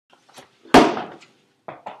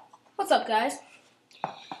What's up, guys?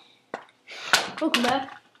 Welcome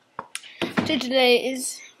back to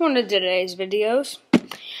one of today's videos.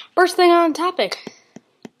 First thing on topic.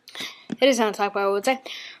 It is on topic, I would say.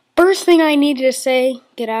 First thing I needed to say,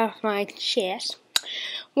 get out of my chest,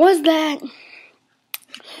 was that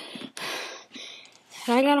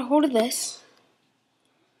I got a hold of this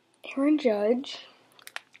Aaron Judge,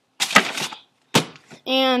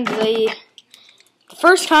 and the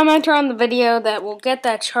first commenter on the video that will get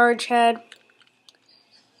that charge head,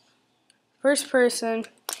 first person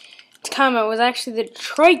to comment was actually the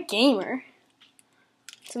Detroit Gamer.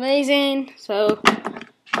 It's amazing. So,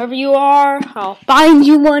 wherever you are, I'll find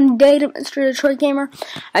you one day, to Mr. Detroit Gamer.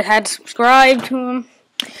 I had to subscribe to him.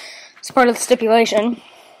 It's part of the stipulation.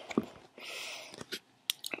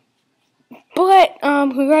 But,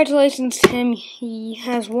 congratulations to him. He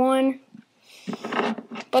has won.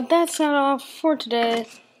 But that's not all for today.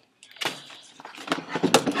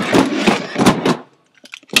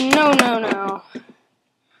 No.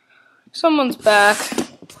 Someone's back.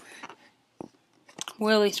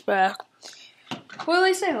 Willie's back.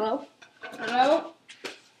 Willie, say hello. Hello?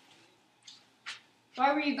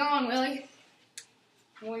 Why were you gone, Willie?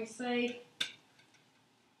 We say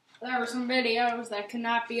there were some videos that could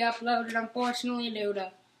not be uploaded, unfortunately, due to,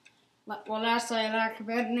 well, I say lack of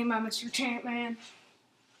editing by Mr. Champman.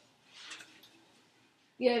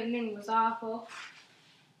 The editing was awful.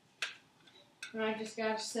 And I just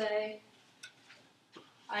gotta say,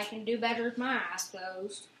 I can do better with my eyes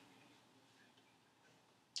closed.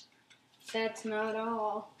 That's not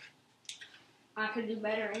all. I could do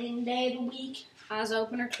better any day of the week, eyes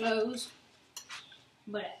open or closed.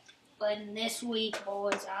 But this week,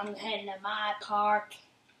 boys, I'm heading to my park.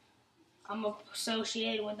 I'm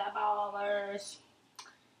associated with the Ballers,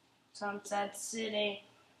 Sunset City,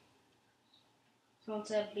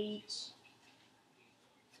 Sunset Beach.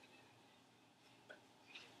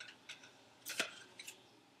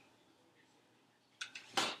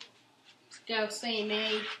 Go see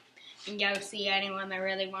me and go see anyone that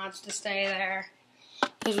really wants to stay there.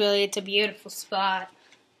 Because really, it's a beautiful spot.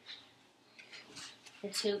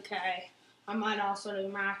 It's okay. I might also do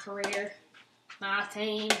my career, my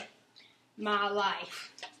team, my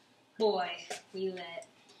life. Boy, we lit.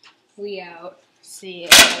 We out. See you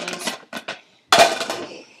guys.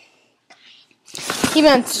 He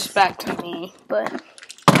meant just back to me, but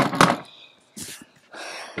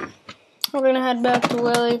we're gonna head back to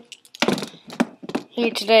Willie. Here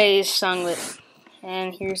today is sung with,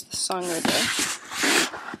 and here's the song right there.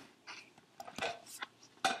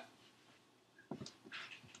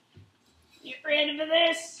 You ready for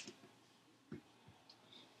this?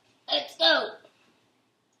 Let's go.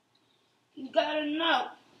 You gotta know.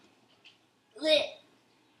 Lit.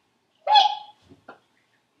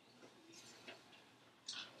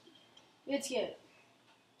 It's good.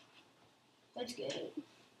 Let's get it.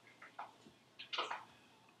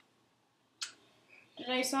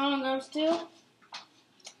 Today's song goes to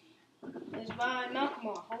is by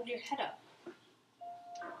Malcolm. Hold your head up.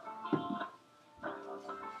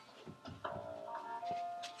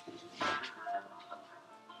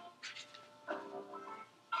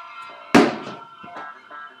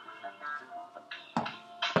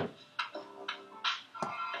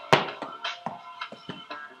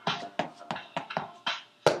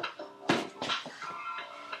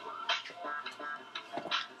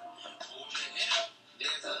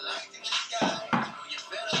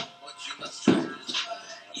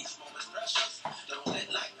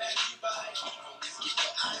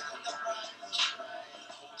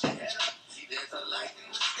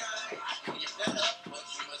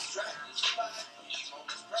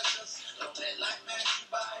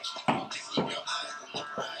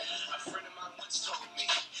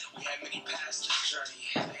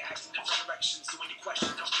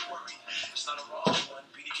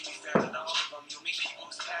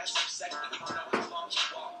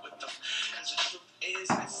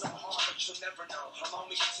 Never know how long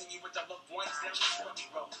we continue with our loved ones down this rocky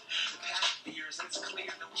road. The path veers and it's clear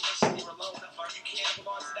that we must steer alone. Or you can't hold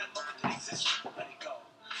on to that moment that exists. Let it go.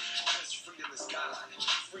 Because freedom is God.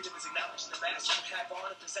 Freedom is acknowledging the mask you have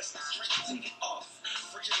on and possessing the strength to take it off.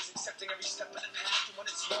 Freedom is accepting every step of the path, and when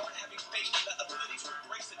it's hard, having faith in the ability to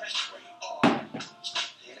embrace it. That's where you are.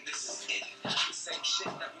 And this is it. The same shit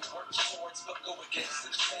that we work towards but go against.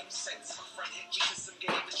 In the same sense, my friend hit me with some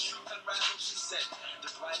game. The truth unraveled, she said. The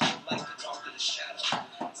bright light, the dark of the shadow.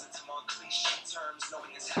 It's into more cliche terms,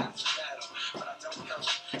 knowing it's half the battle. But I don't know,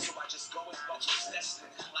 so I just go with what was destined.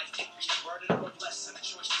 Life can be a burden or a blessing. The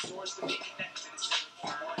choice is yours to be connected. It's everything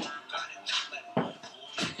you want, you got it, now let it.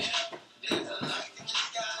 Hold your head up, there's a light in the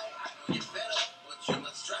sky. I know you better.